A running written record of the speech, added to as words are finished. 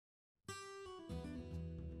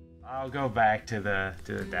I'll go back to the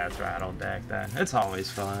Death Rattle deck then. It's always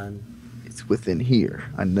fun. It's within here.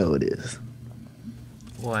 I know it is.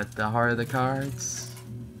 What, the heart of the cards?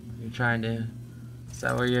 You're trying to... Is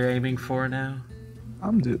that what you're aiming for now?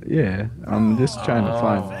 I'm just trying to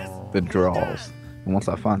find the draws. And once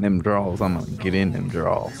I find them draws, I'm gonna get in them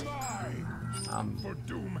draws.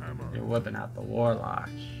 You're whipping out the Warlock.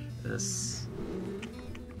 This...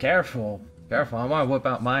 Careful. Careful, I might whip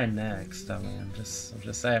out mine next. I mean, I'm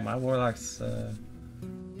just saying, my Warlock's,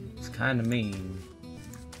 it's kinda mean.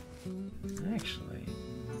 Actually...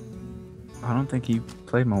 I don't think he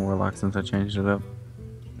played my Warlock since I changed it up.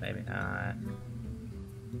 Maybe not.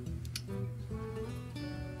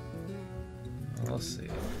 We'll see.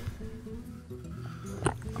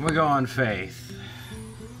 I'm gonna go on Faith.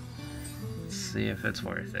 Let's see if it's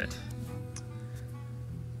worth it.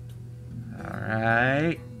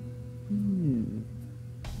 Alright.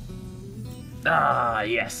 Ah,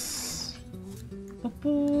 yes!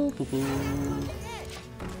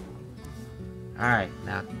 Alright,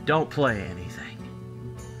 now don't play anything.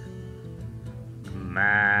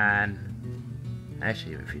 Man.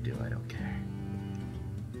 Actually, if you do, I don't care.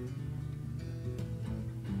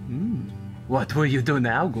 What will you do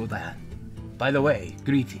now, Gul'dan? By the way,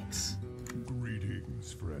 greetings.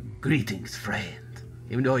 Greetings, friend. Greetings, friend.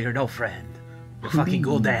 Even though you're no friend. You're fucking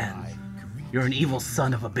Gul'dan. You're an evil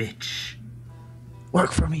son of a bitch.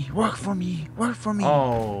 Work for me, work for me, work for me.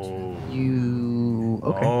 Oh. You...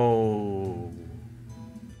 Okay. Oh.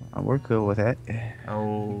 We're cool with that.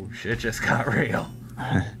 Oh, shit just got real.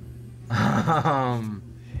 It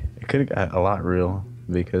could have got a lot real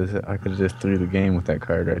because I could have just threw the game with that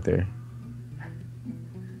card right there.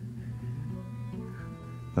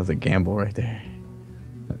 That was a gamble right there.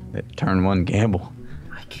 That turn one gamble.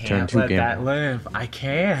 I can't let that live. I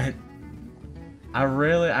can't.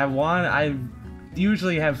 I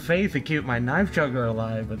usually have faith to keep my knife juggler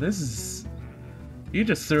alive, but this is... You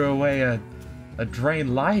just threw away a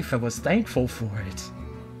drained life and was thankful for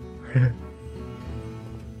it.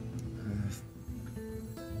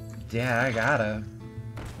 Yeah, I gotta.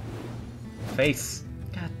 Face.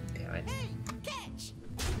 God damn it.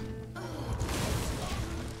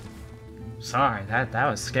 Sorry, that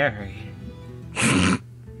was scary.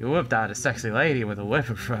 You whipped out a sexy lady with a whip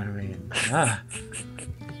in front of me.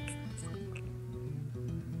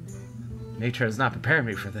 Nature has not prepared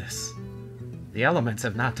me for this. The elements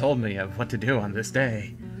have not told me of what to do on this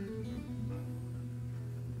day.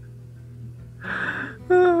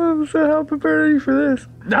 So how prepared are you for this?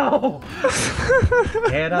 No!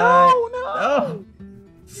 Can't I? No!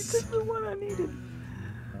 This is the one I needed.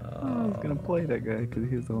 I was gonna play that guy because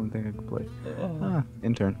he's the only thing I could play.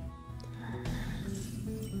 Intern.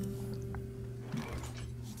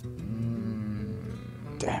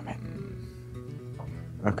 Damn it.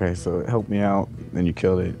 Okay, so it helped me out, then you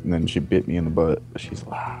killed it, and then she bit me in the butt. She's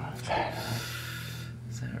alive.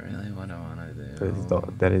 Is that really what I want to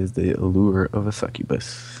do? That is the allure of a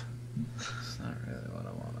succubus. It's not really what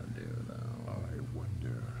I want to do, though. I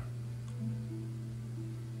wonder.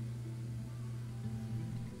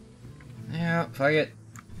 Yeah, fuck it.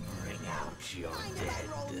 Bring out your dead.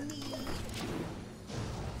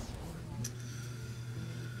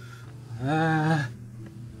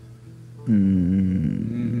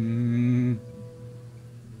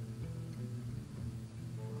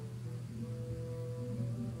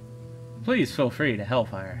 Please feel free to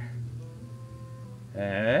Hellfire.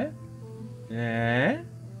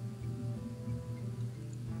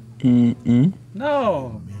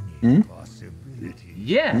 No!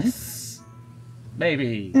 Yes!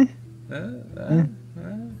 Maybe.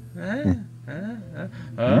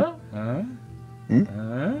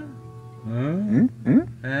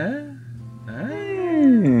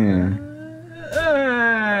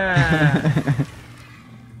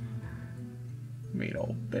 Mean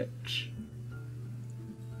old bitch.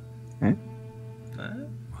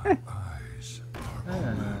 My eyes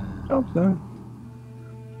are Job done.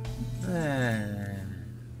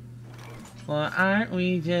 Well, aren't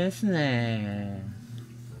we just there?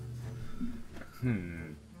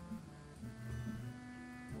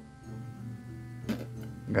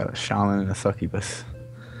 Got a shaman and a succubus.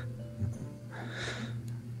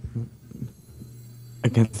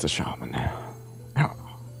 Against the shaman now. Oh,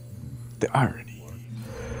 the irony.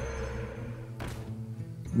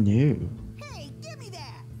 You. Hey, give me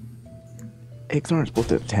that. Eggs aren't supposed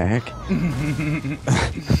to attack.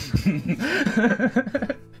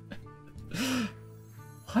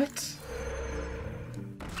 What?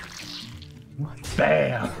 What?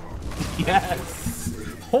 Bam! Yes!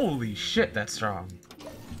 Holy shit, that's strong.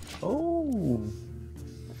 Oh.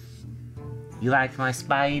 You like my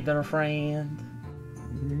spider friend?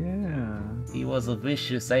 Yeah. He was a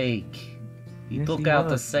vicious egg. He Yes, took he out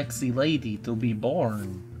a was. sexy lady to be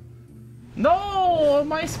born. No,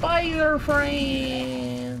 my spider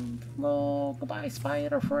friend. No, goodbye,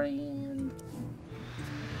 spider friend.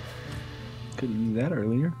 Could've used that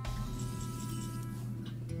earlier.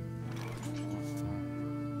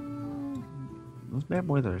 Those bad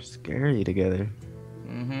boys are scary together.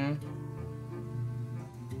 Mm-hmm.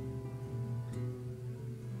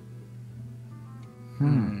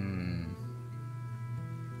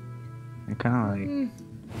 They're kind of like.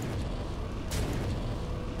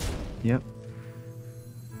 Yep.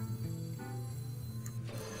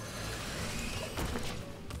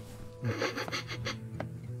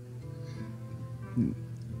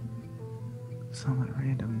 Somewhat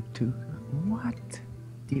random too. What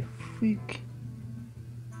the freak?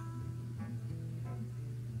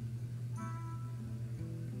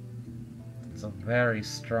 It's a very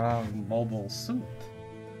strong mobile suit.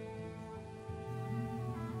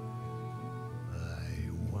 I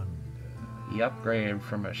wonder. He upgraded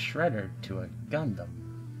from a shredder to a Gundam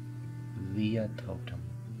via totem.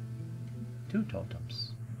 2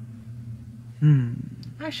 totems. I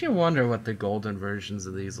actually wonder what the golden versions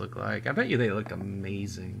of these look like. I bet you they look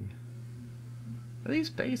amazing. Are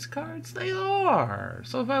these base cards? They are!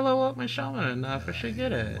 So if I level up my shaman enough, I should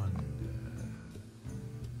get it.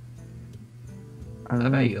 I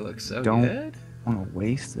bet you look so don't good. want to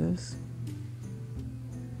waste this,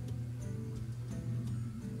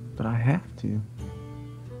 but I have to.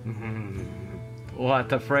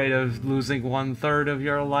 What, afraid of losing 1/3 of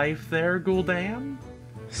your life there, Gul'dan?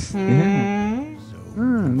 Yeah.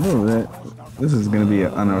 No, this is gonna be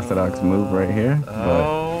an unorthodox move right here,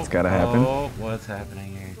 but it's gotta happen. Oh, what's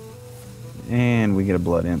happening here? And we get a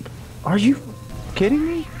blood imp. Are you kidding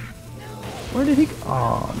me? Where did he go?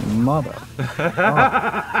 Oh, mother.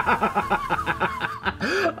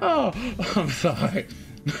 Oh, I'm sorry.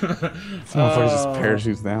 This motherfucker just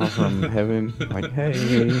parachutes down from heaven. Like, hey,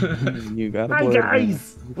 you got a Hi blood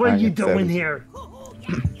guys, imp. what are I you get doing 7. here?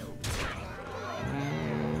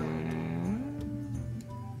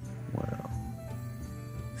 Well,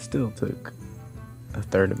 still took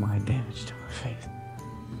 1/3 of my damage to my face.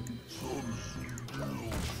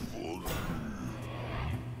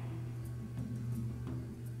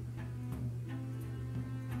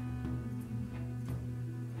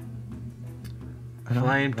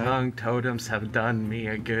 Flame tongue totems have done me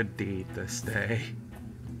a good deed this day.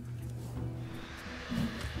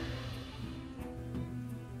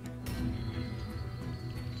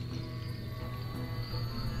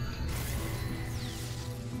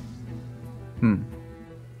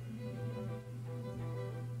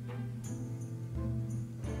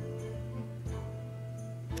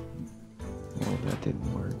 Well, that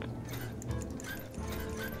didn't work.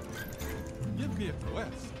 Give me a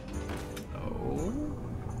quest. Oh.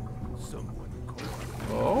 Someone call.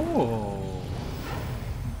 Oh.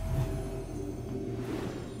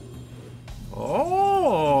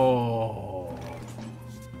 Oh.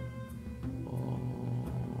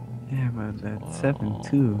 Yeah, but that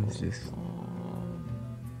 7-2 is just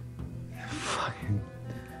fucking.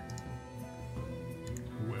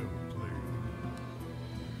 Well played.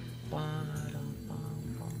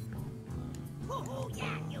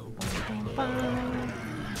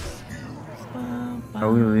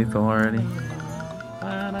 Are we lethal already?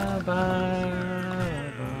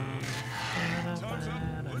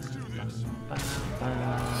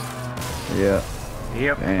 Yeah.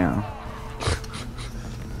 Yep. Damn.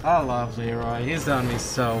 I love Leroy. He's done me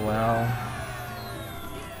so well.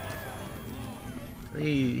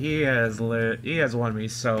 He has won me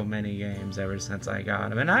so many games ever since I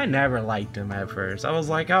got him, and I never liked him at first. I was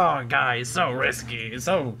like, oh, guy, he's so risky, he's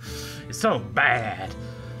so bad.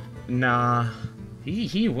 Nah,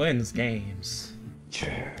 he wins games.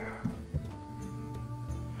 Yeah.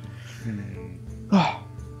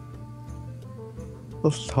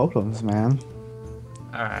 Those totems, man.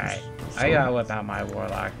 All right, I gotta whip out my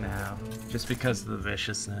warlock now, just because of the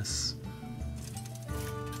viciousness.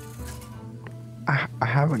 I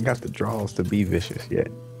haven't got the draws to be vicious yet.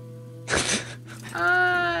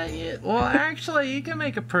 Yeah, well, actually, you can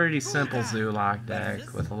make a pretty simple Zoolock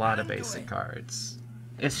deck with a lot of basic cards.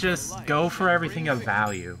 It's just go for everything of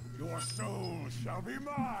value. Your soul shall be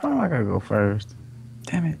mine. Oh, I gotta go first.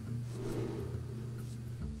 Damn it.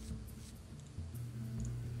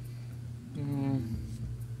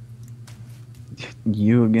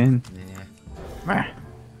 You again? Yeah.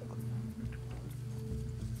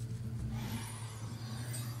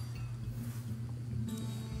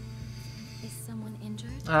 Is someone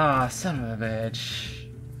injured? Ah, son of a bitch.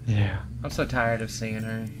 Yeah. I'm so tired of seeing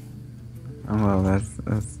her. Oh, well,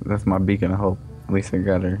 that's my beacon of hope. At least I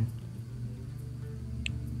got her.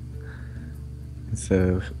 Instead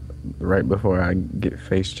of right before I get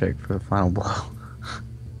face checked for the final blow.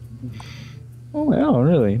 Oh, no,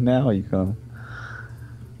 really? Now you come.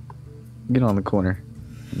 Get on the corner.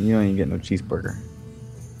 You don't even get no cheeseburger.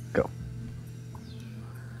 Go.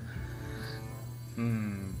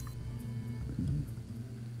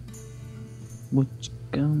 What you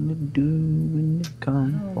gonna do when you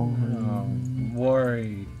come for me?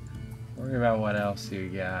 Worry about what else you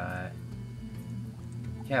got.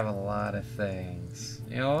 You have a lot of things.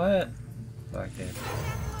 You know what? Fuck it.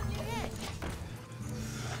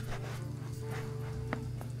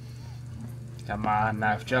 Come on,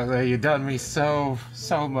 knife juggler, you done me so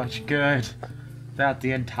much good throughout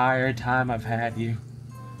the entire time I've had you.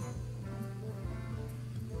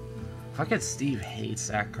 Fucking Steve hates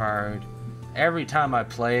that card. Every time I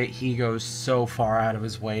play it, he goes so far out of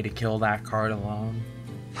his way to kill that card alone.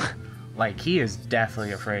 Like, he is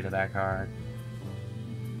definitely afraid of that card.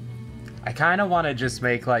 I kind of want to just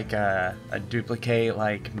make, like, a duplicate,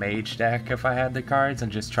 like, mage deck if I had the cards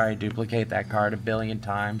and just try to duplicate that card 1 billion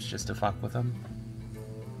times just to fuck with him.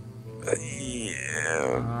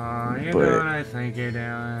 Yeah. You're doing what I think you're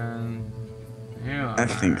doing. I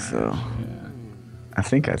think so. Yeah. I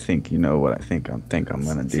think you know what I think I'm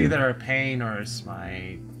gonna It's do. either a pain or a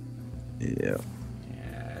smite. Yeah.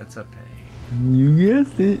 Yeah, it's a pain. You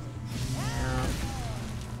guessed it. Yeah.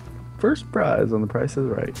 First prize on The Price is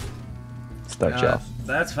Right. Start you off.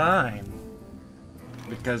 That's fine.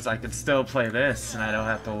 Because I could still play this and I don't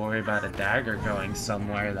have to worry about a dagger going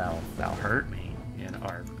somewhere that'll hurt me.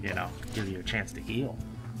 Or, give you a chance to heal.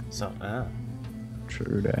 So,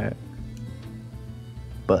 True that.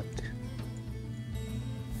 But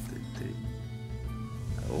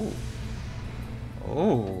Oh.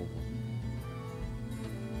 Oh.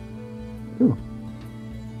 ooh.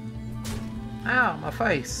 Ow, my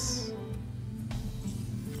face.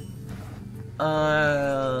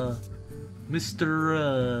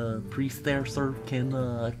 Mr. Priest there, sir, can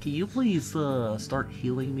you please start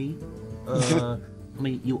healing me? I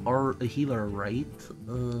mean, you are a healer, right?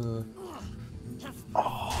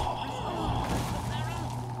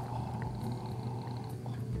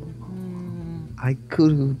 I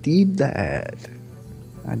could have did that.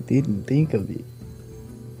 I didn't think of it.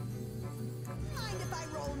 Mind if I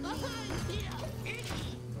roll me?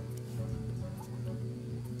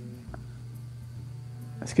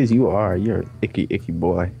 That's because you're an icky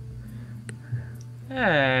boy.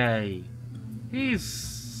 Hey, he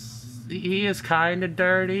is kind of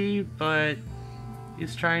dirty, but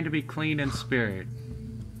he's trying to be clean in spirit.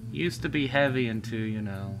 He used to be heavy into,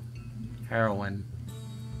 heroin.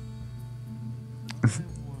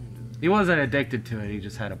 He wasn't addicted to it, he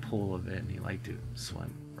just had a pool of it and he liked to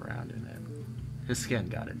swim around in it. His skin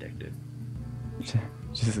got addicted.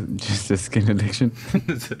 Just a skin addiction.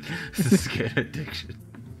 It's a skin addiction.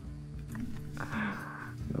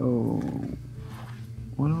 Oh,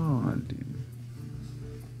 what on, dude?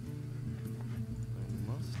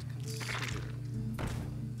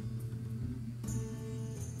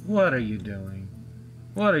 What are you doing?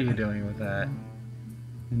 What are you doing with that?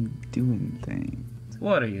 I'm doing things.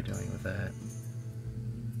 What are you doing with that?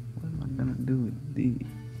 What am I gonna do with these?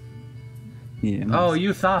 Yeah. Oh,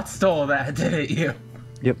 you thought stole that, didn't you?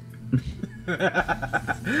 Yep.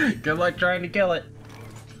 Good luck trying to kill it.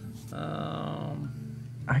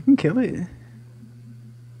 I can kill it.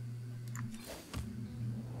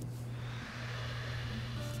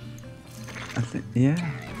 I think,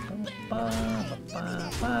 yeah.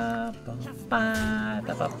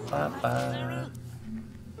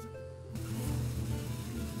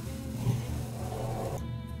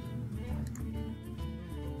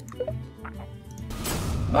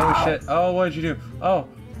 Oh shit! Oh, what did you do? Oh,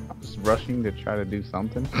 I was rushing to try to do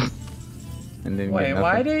something, and then wait,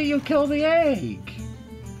 why didn't you kill the egg?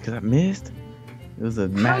 Because I missed. It was a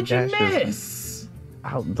mad How'd you dash. miss?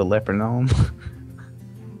 Out the leper gnome.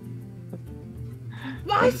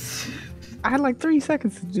 What? I had like 3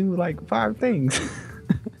 seconds to do like 5 things.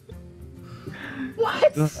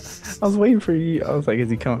 What? I was waiting for you. I was like, is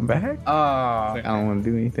he coming back? Oh, I don't want to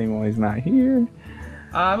do anything while he's not here.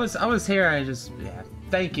 I was here. I just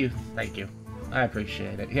Thank you. I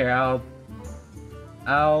appreciate it. Here,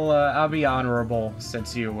 I'll be honorable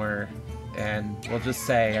since you were, and we'll just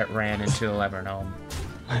say it ran into the leper gnome.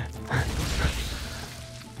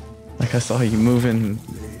 Like I saw you moving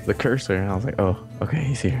the cursor, and I was like, oh, okay,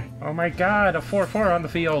 he's here. Oh my god, a 4/4 on the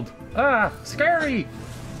field. Ah, scary.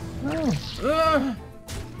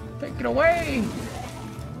 Take it away.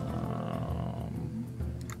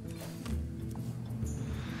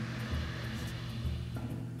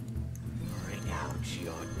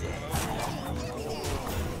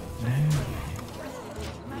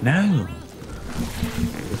 No.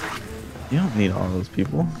 You don't need all those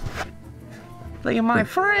people. They're my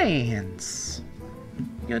friends.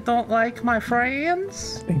 You don't like my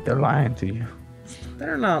friends? I think they're lying to you.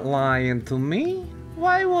 They're not lying to me.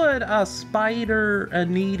 Why would a spider, a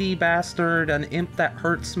needy bastard, an imp that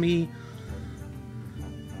hurts me,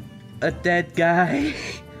 a dead guy,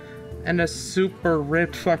 and a super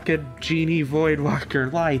ripped fucking genie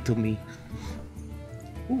voidwalker lie to me?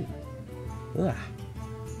 Ooh. Ugh.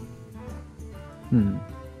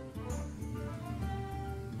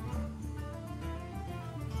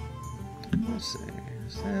 Let's see.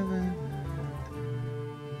 7.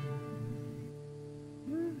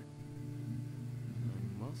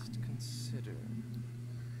 Must consider.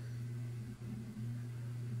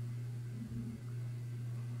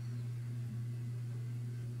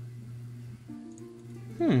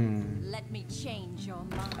 Let me change your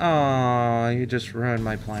mind. Oh, you just ruined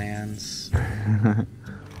my plans.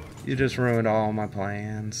 You just ruined all my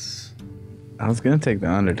plans. I was gonna take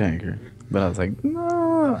the Undertaker, but I was like,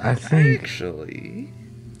 no, I think Actually,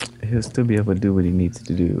 he'll still be able to do what he needs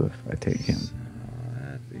to do if I take him.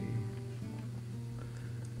 that'd be...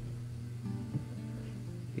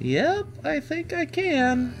 Yep, I think I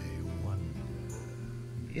can.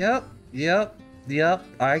 Yep,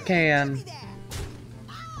 I can.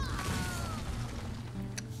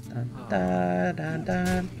 Dun, dun, dun,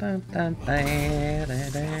 dun, dun, dun, dun,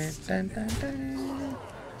 dun, dun, dun.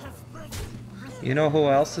 You know who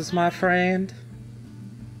else is my friend?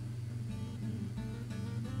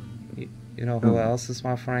 You know who else is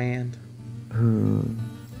my friend?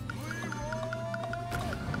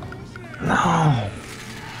 No.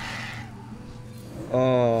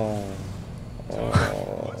 Oh.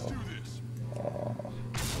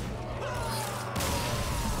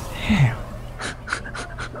 Damn.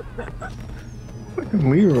 Fucking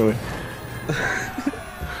Leroy.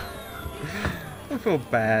 I feel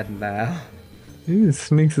bad now. He just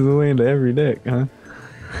sneaks his way into every deck, huh?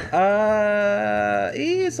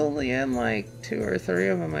 He's only in like 2 or 3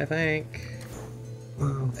 of them, I think.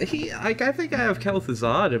 I think I have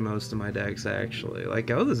Kel'Thuzad in most of my decks, actually. Like,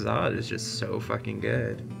 Kel'Thuzad is just so fucking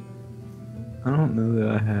good. I don't know that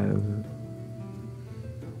I have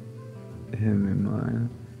him in mind.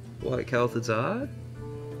 What, Kel'Thuzad?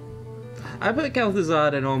 I put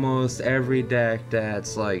Kel'Thuzad in almost every deck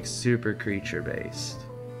that's, like, super creature-based.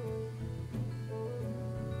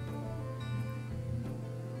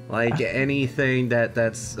 Like, anything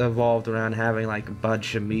that's evolved around having, like, a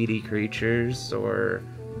bunch of meaty creatures, or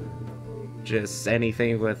just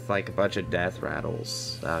anything with, like, a bunch of death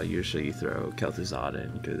rattles. I'll usually throw Kel'Thuzad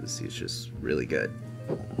in, because he's just really good.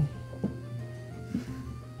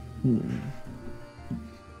 I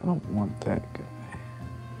don't want that guy.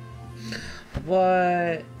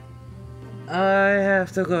 But I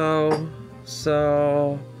have to go,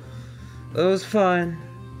 so it was fun.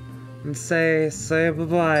 And say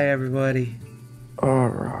bye-bye, everybody.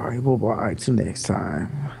 Alright, bye-bye. Till next time.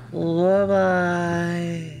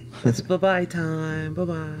 Bye-bye. It's bye-bye time.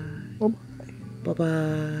 Bye-bye. Bye-bye.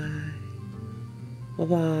 Bye-bye.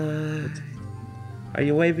 Bye-bye. Are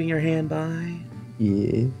you waving your hand bye?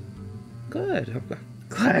 Yeah. Good. I'm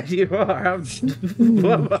glad you are. I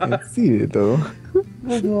Bye-bye. see it, though.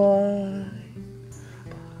 Bye-bye.